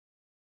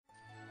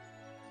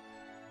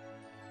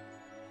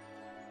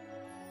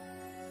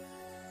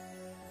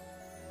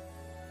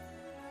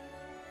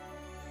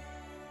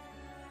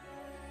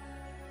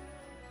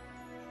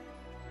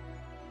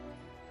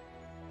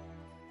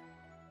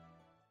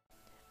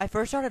I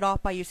first started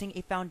off by using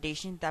a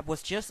foundation that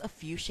was just a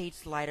few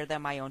shades lighter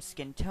than my own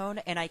skin tone,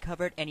 and I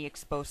covered any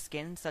exposed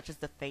skin such as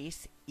the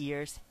face,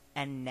 ears,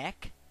 and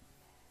neck.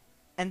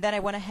 And then I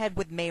went ahead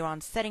with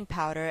Mehron's setting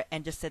powder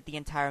and just set the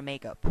entire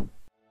makeup.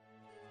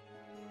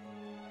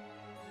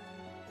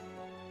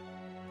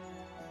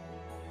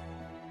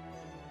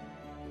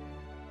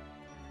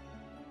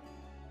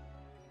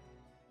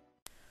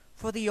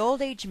 For the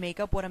old age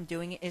makeup, what I'm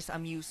doing is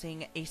I'm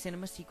using a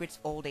Cinema Secrets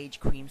Old Age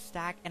Cream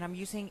Stack, and I'm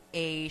using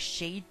a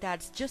shade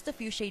that's just a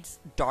few shades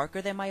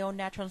darker than my own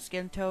natural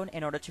skin tone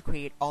in order to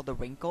create all the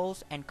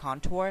wrinkles and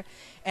contour.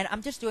 And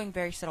I'm just doing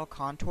very subtle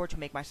contour to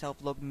make myself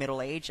look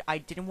middle-aged. I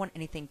didn't want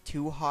anything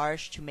too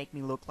harsh to make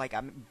me look like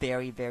I'm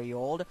very, very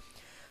old.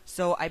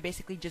 So I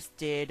basically just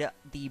did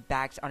the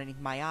bags underneath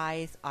my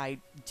eyes. I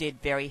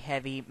did very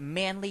heavy,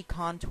 manly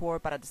contour,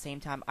 but at the same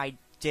time I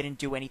didn't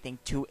do anything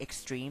too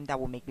extreme that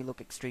will make me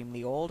look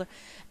extremely old,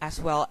 as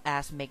well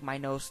as make my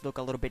nose look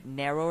a little bit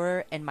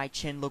narrower and my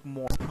chin look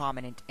more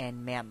prominent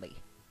and manly.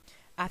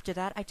 After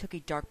that, I took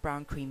a dark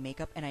brown cream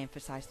makeup and I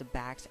emphasized the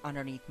bags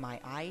underneath my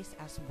eyes,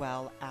 as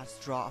well as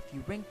draw a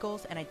few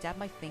wrinkles, and I dabbed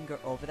my finger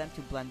over them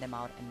to blend them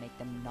out and make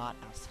them not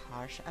as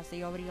harsh as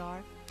they already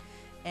are.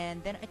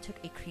 And then I took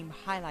a cream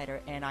highlighter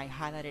and I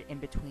highlighted in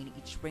between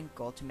each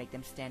wrinkle to make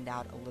them stand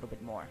out a little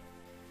bit more.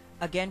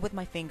 Again, with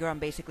my finger, I'm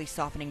basically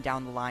softening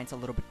down the lines a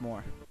little bit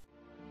more.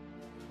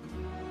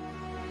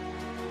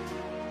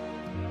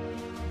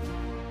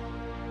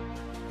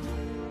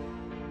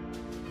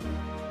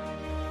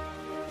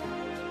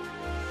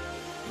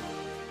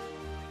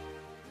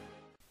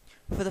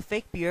 For the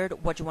fake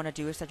beard, what you want to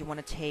do is that you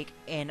want to take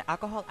an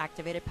alcohol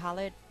activated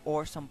palette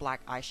or some black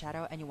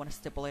eyeshadow and you want to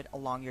stipple it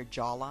along your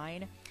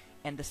jawline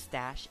and the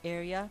stash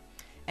area,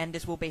 and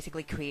this will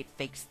basically create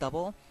fake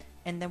stubble.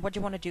 And then what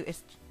you want to do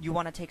is you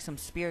want to take some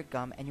spirit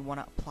gum and you want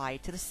to apply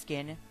it to the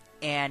skin,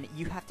 and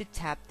you have to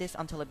tap this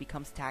until it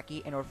becomes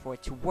tacky in order for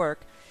it to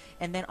work.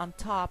 And then on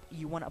top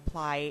you want to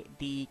apply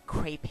the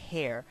crepe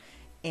hair,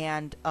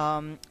 and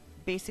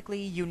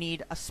basically you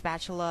need a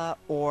spatula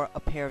or a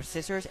pair of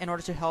scissors in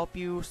order to help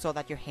you so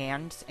that your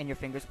hands and your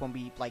fingers won't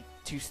be like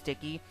too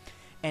sticky,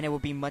 and it will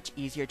be much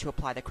easier to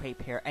apply the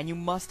crepe hair. And you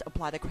must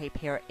apply the crepe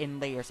hair in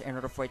layers in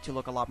order for it to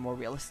look a lot more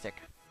realistic.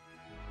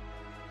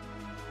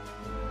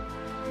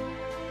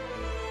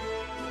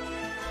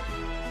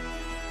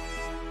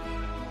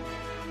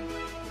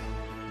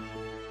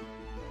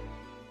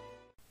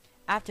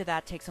 After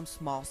that, take some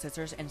small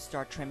scissors and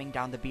start trimming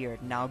down the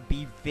beard. Now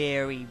be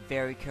very,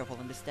 very careful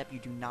in this step. You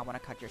do not want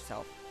to cut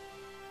yourself.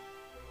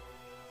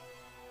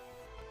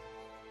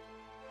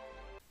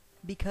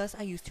 Because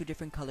I used two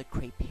different colored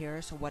crepe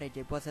hair, so what I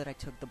did was that I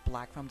took the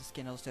black from the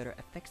Skin Illustrator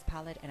FX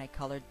palette and I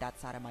colored that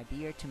side of my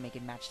beard to make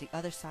it match the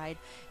other side.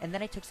 And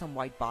then I took some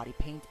white body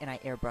paint and I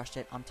airbrushed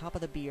it on top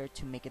of the beard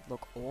to make it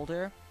look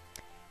older.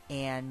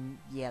 And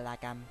yeah,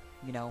 like I'm,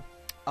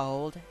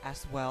 old,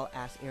 as well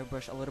as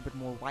airbrush a little bit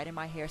more white in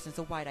my hair since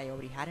the white I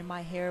already had in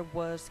my hair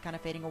was kind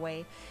of fading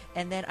away.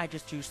 And then I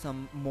just drew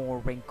some more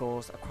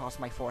wrinkles across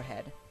my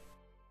forehead.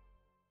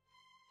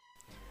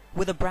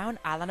 With a brown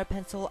eyeliner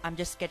pencil, I'm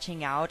just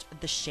sketching out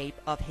the shape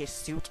of his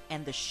suit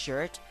and the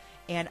shirt,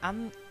 and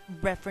I'm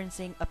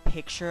referencing a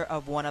picture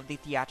of one of the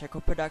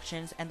theatrical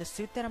productions, and the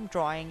suit that I'm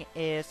drawing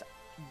is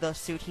the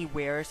suit he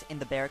wears in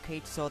the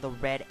barricade, so the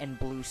red and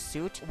blue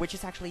suit, which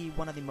is actually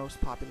one of the most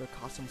popular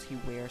costumes he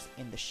wears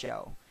in the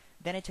show.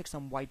 Then I took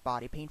some white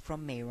body paint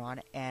from Mehron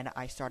and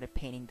I started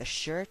painting the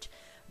shirt,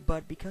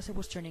 but because it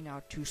was turning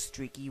out too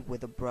streaky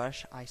with a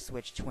brush, I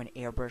switched to an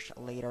airbrush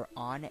later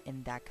on,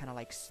 and that kind of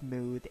like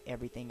smoothed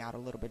everything out a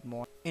little bit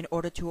more. In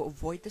order to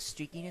avoid the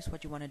streakiness,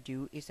 what you want to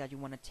do is that you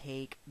want to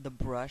take the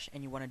brush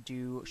and you want to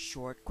do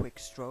short, quick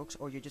strokes,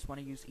 or you just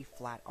want to use a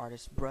flat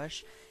artist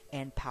brush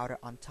and powder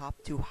on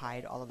top to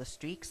hide all of the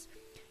streaks,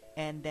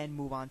 and then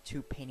move on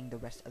to painting the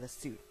rest of the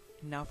suit.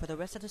 Now for the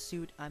rest of the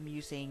suit, I'm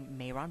using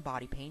Mehron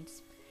body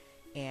paints,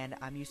 and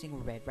I'm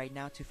using red right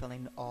now to fill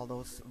in all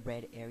those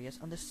red areas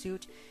on the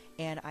suit,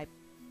 and I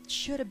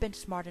should have been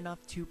smart enough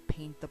to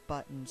paint the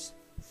buttons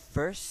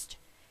first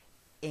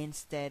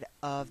instead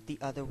of the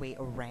other way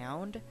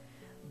around,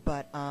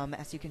 but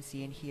as you can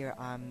see in here,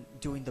 I'm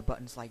doing the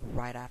buttons like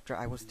right after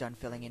I was done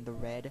filling in the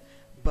red.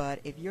 But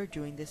if you're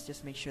doing this,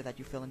 just make sure that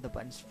you fill in the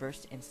buttons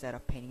first instead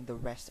of painting the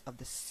rest of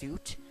the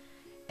suit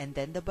and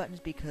then the buttons,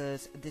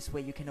 because this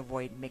way you can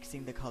avoid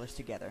mixing the colors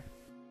together.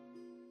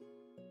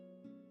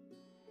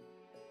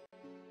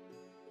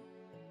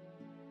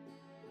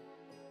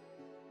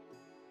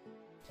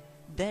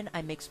 Then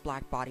I mixed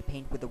black body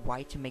paint with the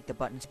white to make the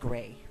buttons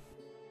gray.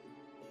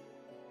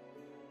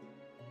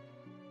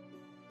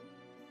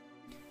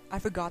 I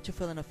forgot to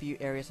fill in a few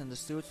areas on the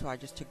suit, so I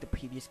just took the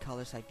previous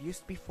colors I've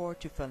used before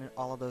to fill in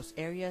all of those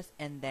areas,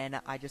 and then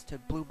I just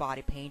took blue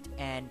body paint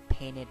and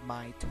painted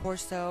my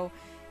torso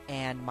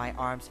and my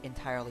arms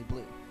entirely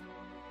blue.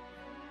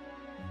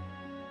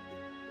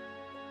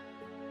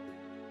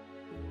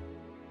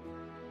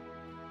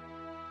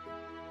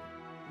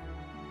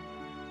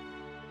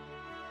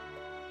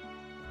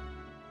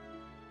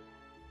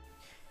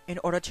 In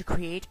order to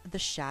create the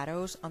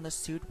shadows on the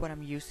suit, what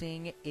I'm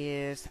using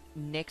is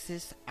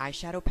NYX's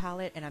eyeshadow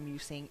palette, and I'm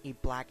using a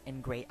black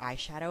and gray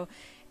eyeshadow,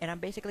 and I'm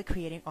basically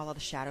creating all of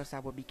the shadows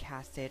that will be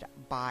casted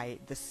by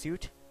the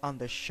suit on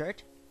the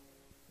shirt.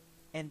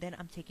 And then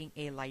I'm taking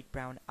a light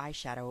brown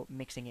eyeshadow,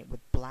 mixing it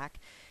with black,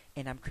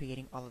 and I'm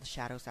creating all of the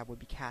shadows that will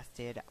be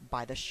casted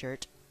by the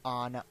shirt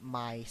on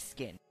my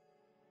skin.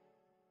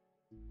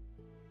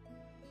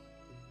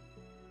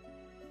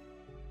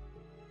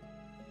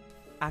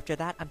 After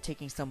that, I'm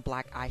taking some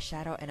black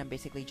eyeshadow and I'm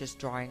basically just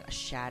drawing a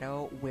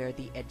shadow where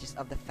the edges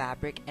of the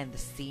fabric and the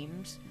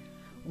seams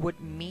would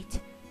meet.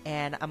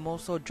 And I'm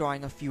also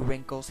drawing a few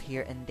wrinkles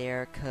here and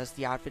there because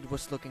the outfit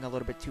was looking a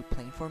little bit too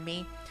plain for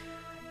me.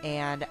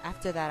 And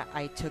after that,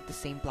 I took the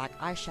same black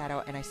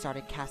eyeshadow and I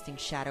started casting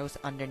shadows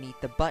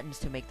underneath the buttons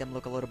to make them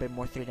look a little bit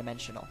more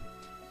three-dimensional.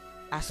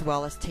 As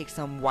well as take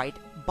some white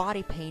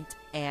body paint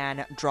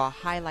and draw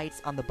highlights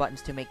on the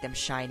buttons to make them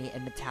shiny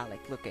and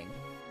metallic looking.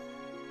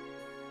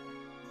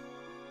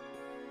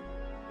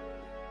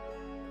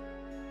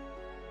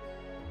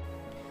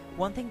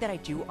 One thing that I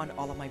do on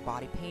all of my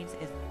body paints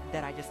is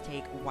that I just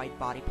take white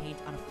body paint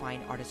on a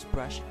fine artist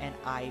brush and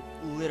I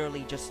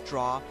literally just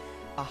draw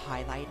a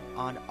highlight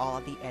on all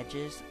of the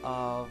edges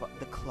of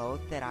the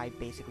cloth that I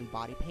basically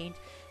body paint.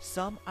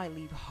 Some I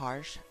leave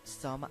harsh,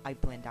 some I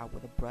blend out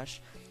with a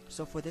brush.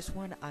 So for this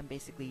one, I'm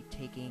basically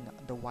taking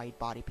the white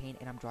body paint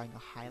and I'm drawing a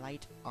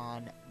highlight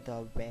on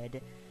the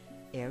red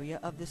area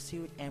of the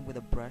suit, and with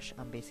a brush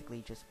I'm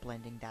basically just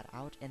blending that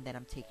out, and then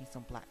I'm taking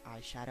some black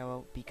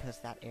eyeshadow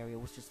because that area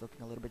was just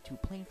looking a little bit too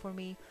plain for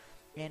me,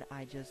 and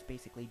I just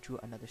basically drew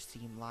another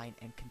seam line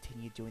and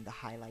continued doing the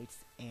highlights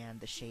and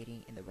the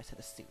shading in the rest of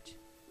the suit.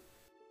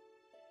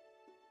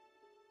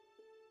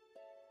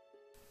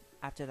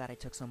 After that, I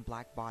took some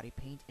black body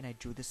paint and I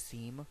drew the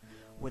seam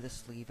where the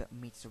sleeve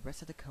meets the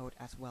rest of the coat,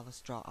 as well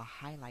as draw a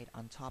highlight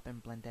on top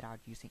and blend it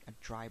out using a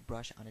dry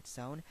brush on its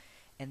own.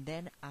 And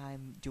then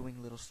I'm doing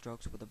little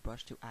strokes with a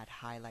brush to add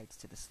highlights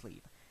to the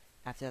sleeve.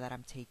 After that,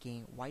 I'm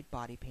taking white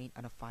body paint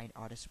on a fine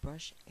artist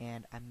brush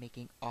and I'm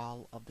making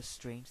all of the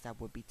strings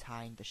that would be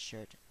tying the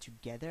shirt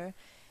together.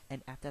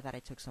 And after that, I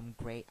took some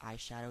gray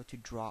eyeshadow to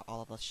draw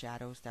all of the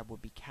shadows that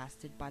would be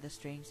casted by the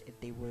strings if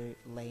they were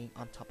laying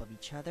on top of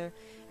each other,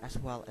 as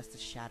well as the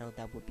shadow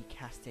that would be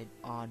casted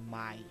on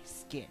my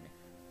skin.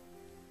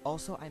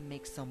 Also, I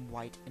mixed some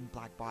white and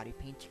black body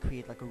paint to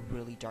create like a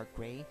really dark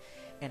gray,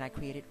 and I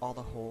created all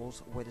the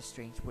holes where the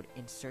strings would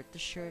insert the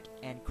shirt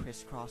and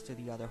crisscross to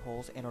the other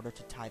holes in order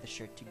to tie the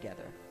shirt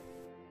together.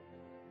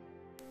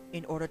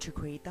 In order to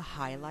create the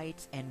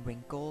highlights and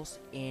wrinkles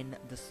in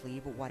the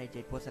sleeve, what I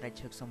did was that I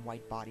took some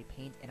white body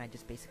paint and I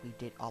just basically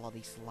did all of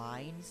these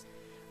lines,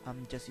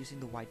 just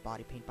using the white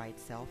body paint by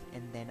itself,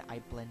 and then I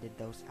blended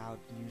those out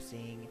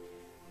using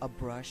a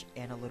brush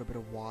and a little bit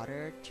of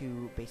water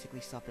to basically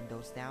soften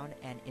those down,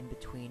 and in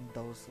between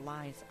those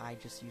lines I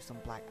just used some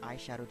black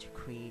eyeshadow to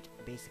create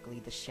basically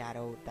the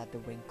shadow that the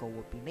wrinkle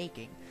would be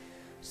making.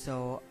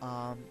 So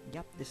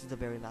yep, this is the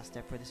very last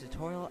step for this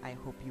tutorial. I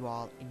hope you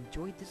all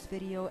enjoyed this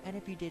video, and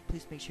if you did,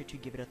 please make sure to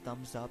give it a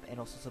thumbs up and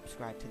also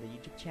subscribe to the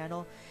YouTube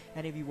channel.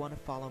 And if you want to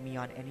follow me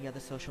on any other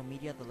social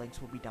media, the links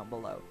will be down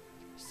below.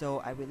 So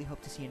I really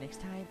hope to see you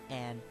next time,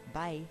 and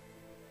bye!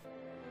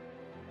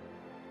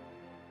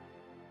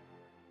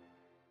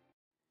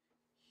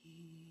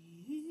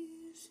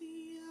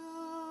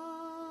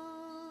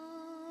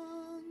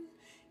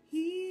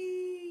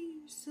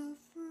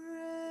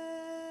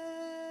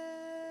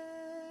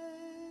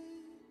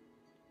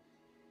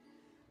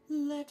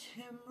 Let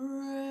him